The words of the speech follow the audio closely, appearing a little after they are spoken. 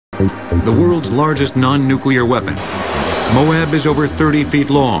the world's largest non-nuclear weapon, MOAB is over 30 feet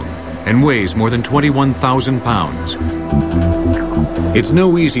long and weighs more than 21,000 pounds. It's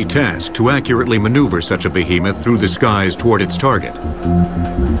no easy task to accurately maneuver such a behemoth through the skies toward its target.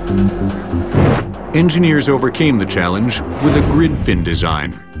 Engineers overcame the challenge with a grid fin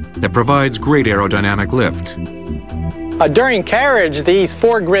design that provides great aerodynamic lift. During carriage, these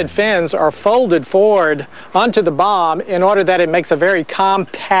 4 grid fins are folded forward onto the bomb in order that it makes a very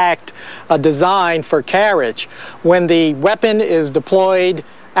compact design for carriage. When the weapon is deployed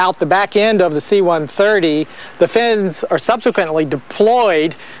out the back end of the C-130, the fins are subsequently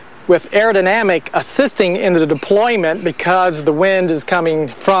deployed with aerodynamic assisting in the deployment because the wind is coming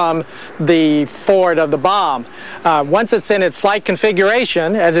from the forward of the bomb. Once it's in its flight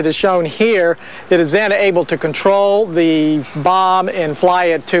configuration, as it is shown here, it is then able to control the bomb and fly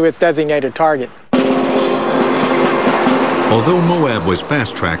it to its designated target. Although MOAB was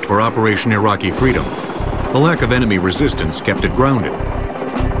fast-tracked for Operation Iraqi Freedom, the lack of enemy resistance kept it grounded.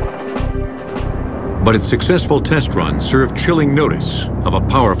 But its successful test run served chilling notice of a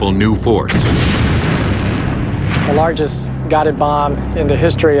powerful new force. The largest guided bomb in the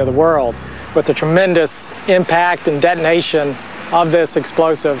history of the world, with the tremendous impact and detonation of this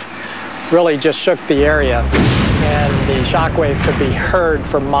explosive, really just shook the area. And the shockwave could be heard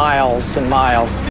for miles and miles.